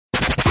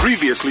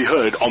Previously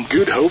heard on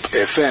Good Hope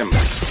FM.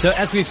 So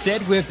as we've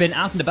said, we've been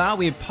out and about.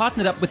 We've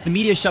partnered up with the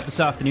MediaShop this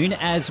afternoon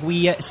as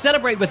we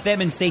celebrate with them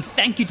and say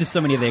thank you to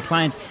so many of their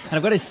clients. And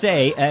I've got to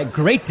say, a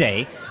great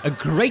day, a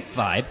great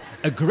vibe,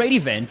 a great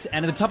event,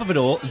 and at the top of it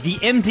all, the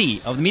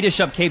MD of the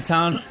MediaShop Cape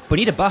Town,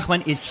 Bonita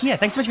Bachmann, is here.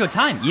 Thanks so much for your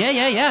time.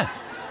 Yeah.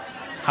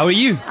 How are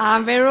you?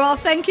 I'm very well,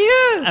 thank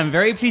you. I'm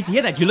very pleased to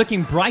hear that. You're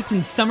looking bright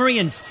and summery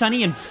and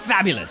sunny and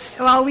fabulous.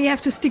 Well, we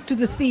have to stick to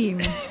the theme.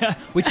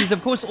 Which is,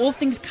 of course, all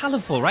things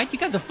colourful, right? You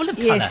guys are full of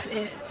colour. Yes,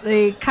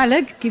 the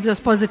colour gives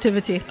us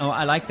positivity. Oh,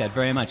 I like that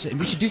very much.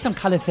 We should do some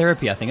colour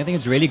therapy, I think. I think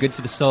it's really good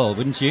for the soul,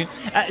 wouldn't you?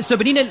 So,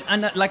 Bonita,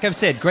 and like I've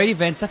said, great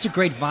event, such a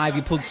great vibe.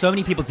 You pulled so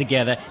many people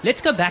together. Let's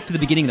go back to the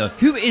beginning, though.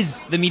 Who is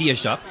the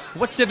MediaShop?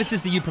 What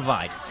services do you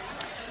provide?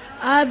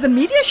 The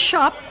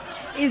MediaShop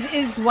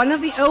is one of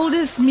the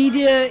oldest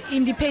media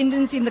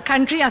independents in the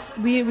country.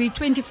 We're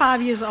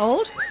 25 years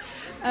old.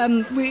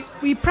 We're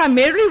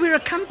a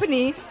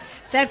company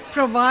that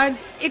provide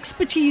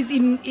expertise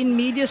in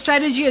media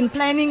strategy and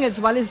planning, as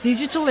well as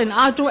digital and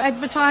outdoor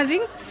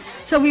advertising.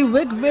 So we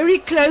work very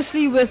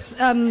closely with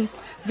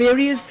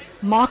various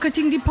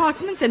marketing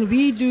departments, and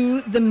we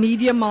do the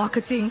media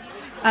marketing,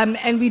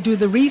 and we do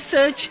the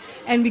research,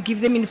 and we give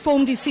them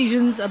informed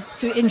decisions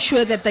to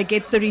ensure that they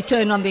get the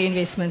return on their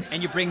investment.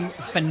 And you bring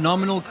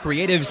phenomenal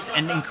creatives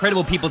and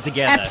incredible people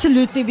together.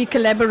 Absolutely. We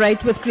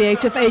collaborate with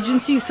creative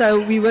agencies, so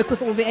we work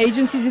with all the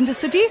agencies in the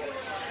city.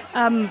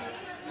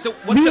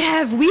 We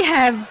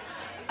have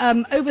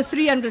over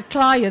 300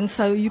 clients,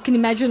 so you can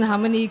imagine how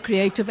many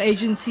creative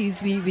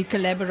agencies we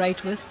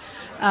collaborate with.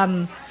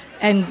 And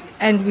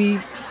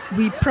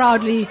we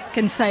proudly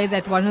can say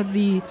that one of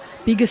the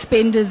biggest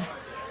spenders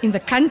in the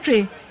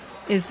country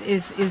is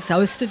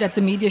hosted at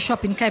the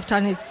MediaShop in Cape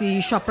Town. It's the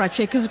Shoprite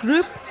Checkers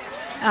Group.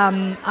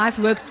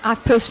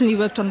 I've personally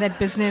worked on that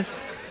business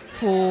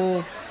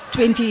for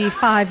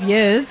 25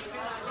 years.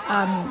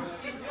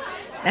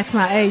 That's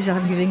my age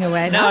I'm giving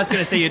away now. No, I was going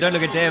to say, you don't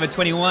look a day over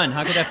 21.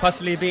 How could that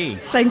possibly be?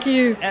 Thank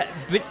you.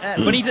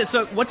 Bonita,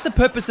 so what's the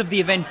purpose of the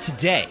event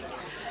today?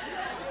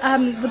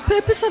 The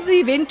purpose of the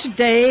event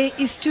today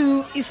is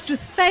to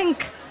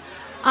thank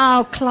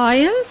our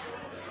clients,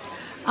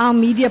 our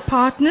media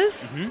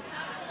partners,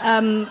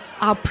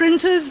 our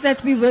printers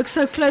that we work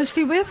so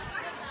closely with,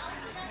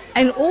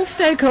 and all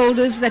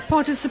stakeholders that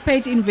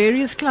participate in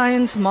various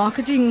clients'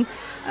 marketing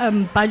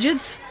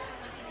budgets,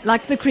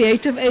 like the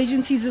creative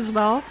agencies as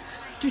well,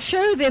 to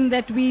show them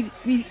that we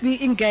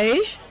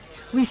engage,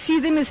 we see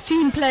them as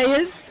team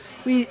players,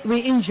 we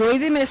enjoy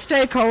them as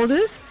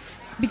stakeholders,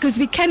 because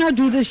we cannot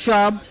do this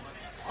job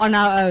on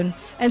our own.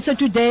 And so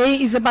today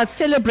is about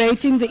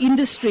celebrating the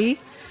industry.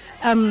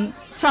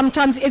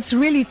 Sometimes it's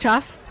really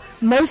tough.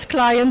 Most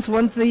clients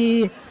want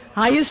the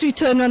highest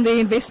return on their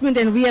investment,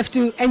 and we have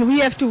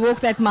to walk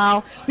that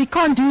mile. We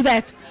can't do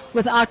that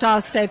without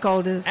our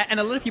stakeholders. And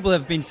a lot of people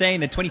have been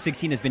saying that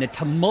 2016 has been a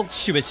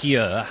tumultuous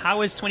year.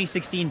 How has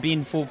 2016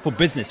 been for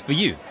business, for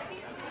you?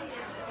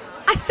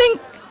 I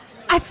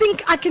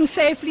think I can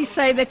safely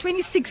say that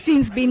 2016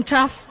 has been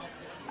tough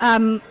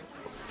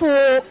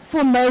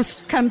for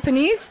most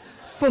companies,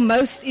 for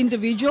most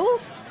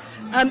individuals.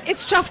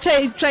 It's tough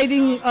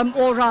trading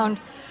all around.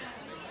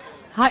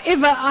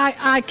 However,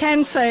 I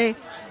can say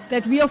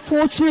that we are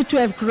fortunate to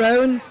have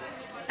grown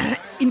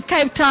in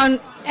Cape Town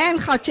and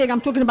Gauteng.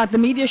 I'm talking about the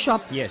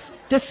MediaShop. Yes.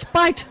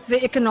 Despite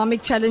the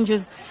economic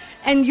challenges.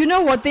 And you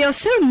know what? There are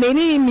so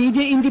many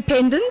media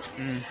independents.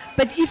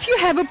 But if you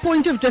have a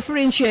point of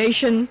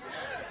differentiation,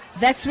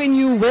 that's when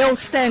you will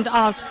stand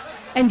out.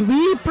 And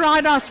we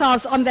pride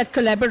ourselves on that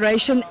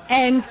collaboration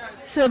and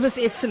service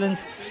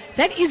excellence.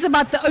 That is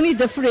about the only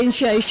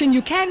differentiation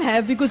you can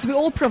have, because we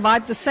all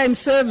provide the same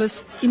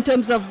service in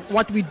terms of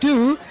what we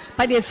do,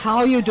 but it's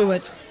how you do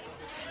it.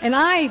 And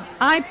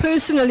I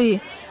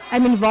personally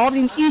am involved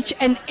in each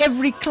and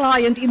every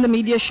client in the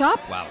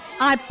MediaShop. Wow.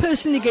 I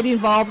personally get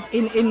involved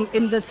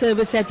in the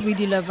service that we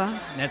deliver.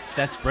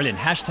 That's brilliant.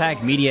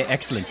 Hashtag media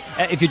excellence.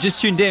 If you're just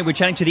tuned in, we're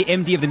chatting to the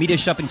MD of the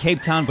MediaShop in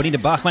Cape Town, Bonita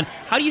Bachmann.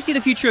 How do you see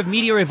the future of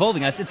media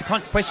evolving? It's a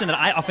question that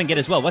I often get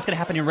as well. What's going to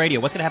happen in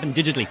radio? What's going to happen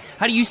digitally?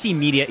 How do you see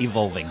media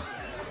evolving?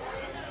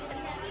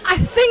 I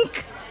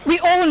think we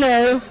all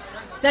know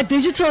that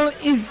digital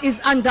is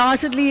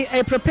undoubtedly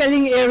a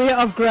propelling area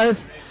of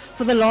growth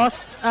for the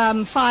last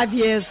 5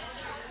 years.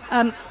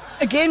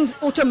 Again,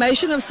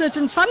 automation of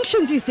certain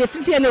functions is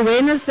definitely an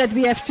awareness that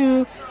we have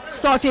to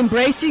start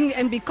embracing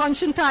and be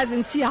conscientized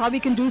and see how we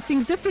can do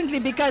things differently,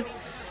 because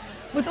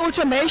with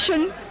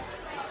automation,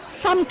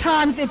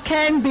 sometimes it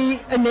can be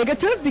a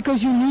negative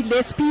because you need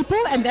less people,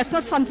 and that's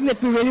not something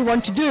that we really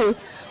want to do.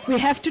 We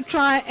have to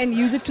try and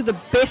use it to the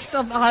best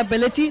of our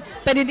ability,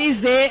 but it is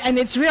there and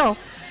it's real.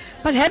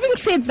 But having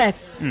said that,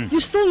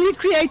 you still need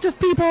creative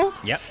people.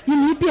 Yep. You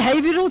need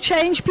behavioral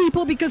change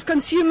people, because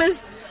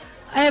consumers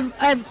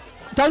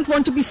don't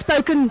want to be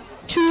spoken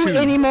to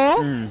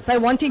anymore. They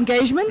want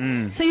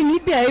engagement. So you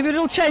need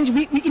behavioral change.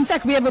 In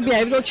fact, we have a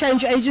behavioral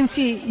change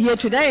agency here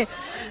today.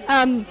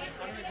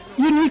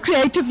 You need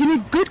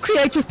good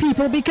creative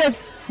people,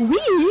 because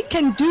we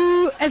can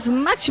do as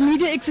much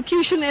media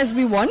execution as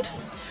we want.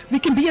 We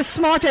can be as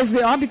smart as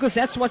we are, because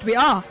that's what we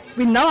are.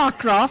 We know our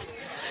craft.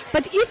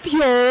 But if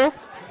your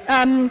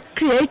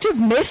creative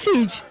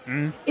message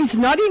is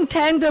not in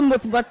tandem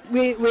with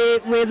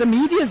where the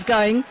media is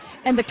going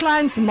and the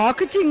client's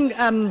marketing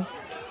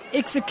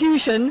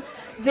execution,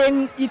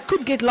 then it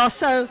could get lost.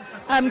 So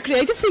good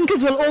creative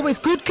thinkers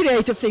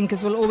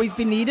will always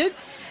be needed.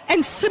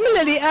 And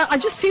similarly, I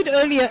just said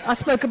earlier, I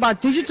spoke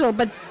about digital,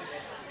 but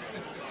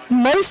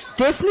most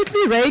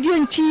definitely radio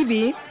and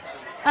TV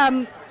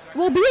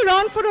will be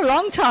around for a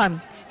long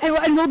time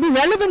and will be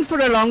relevant for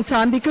a long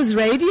time, because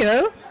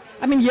radio,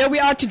 I mean, here we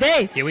are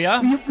today. Here we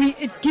are.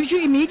 It gives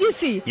you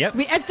immediacy. Yep.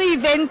 We're at the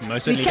event.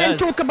 We can does.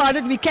 talk about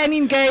it. We can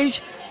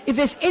engage. If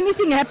there's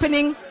anything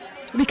happening,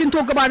 we can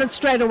talk about it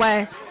straight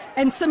away.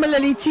 And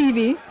similarly,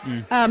 TV.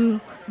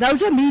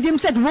 Those are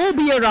mediums that will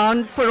be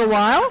around for a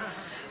while.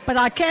 But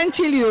I can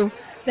tell you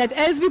that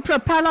as we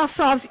propel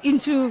ourselves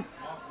into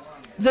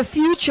the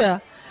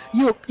future,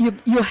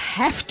 you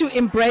have to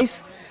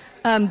embrace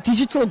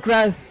digital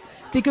growth.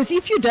 Because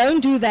if you don't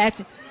do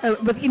that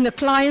within the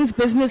client's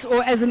business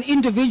or as an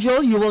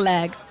individual, you will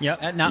lag.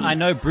 Yeah. Now I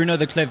know Bruno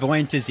the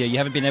clairvoyant is here. You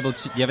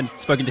haven't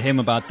spoken to him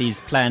about these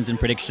plans and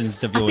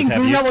predictions of yours, I think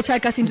have Bruno you? will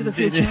take us into the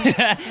future.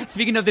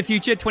 Speaking of the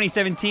future,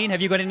 2017,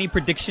 have you got any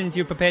predictions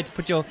you're prepared to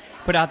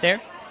put out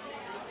there?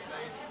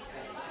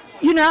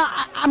 You know,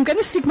 I'm going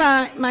to stick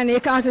my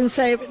neck out and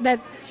say that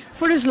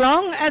for as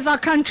long as our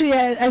country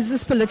has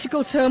this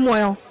political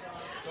turmoil,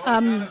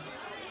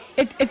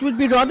 it would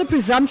be rather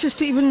presumptuous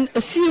to even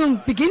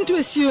begin to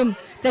assume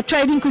that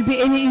trading could be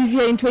any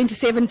easier in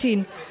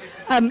 2017.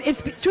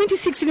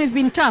 2016 has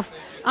been tough.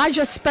 I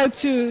just spoke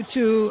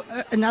to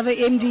another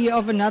MD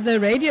of another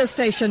radio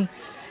station,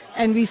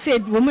 and we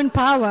said, woman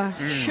power,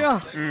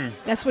 sure,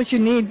 that's what you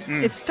need.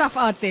 It's tough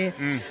out there.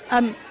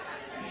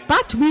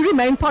 But we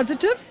remain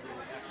positive.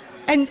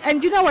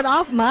 And you know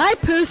what, my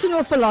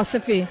personal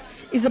philosophy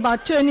is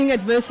about turning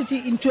adversity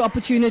into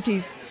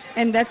opportunities.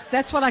 And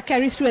that's what I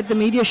carry through at the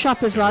Media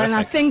Shop as well. Terrific. And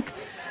I think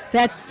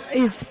that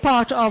is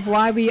part of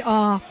why we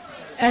are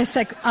as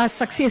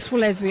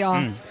successful as we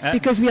are,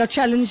 because we are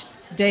challenged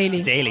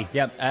daily. Daily,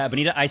 yeah.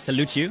 Bonita, I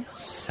salute you.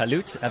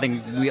 Salute. I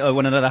think we owe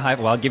one another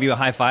I'll give you a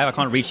high five. I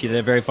can't reach you.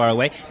 They're very far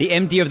away. The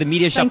MD of the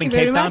Media Shop in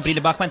Cape Town,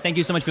 Bonita Bachmann, thank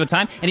you so much for your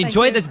time. And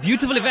enjoy this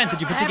beautiful event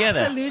that you put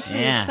together. Absolutely.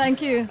 Yeah.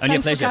 Thank you. Only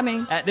Thanks a pleasure. for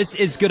coming. This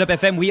is Good Hope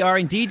FM. We are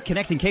indeed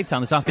connecting Cape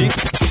Town this afternoon.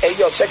 Hey,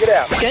 yo, check it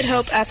out. Good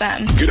Hope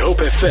FM.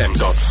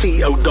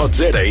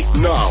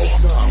 GoodHopeFM.co.za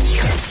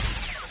now.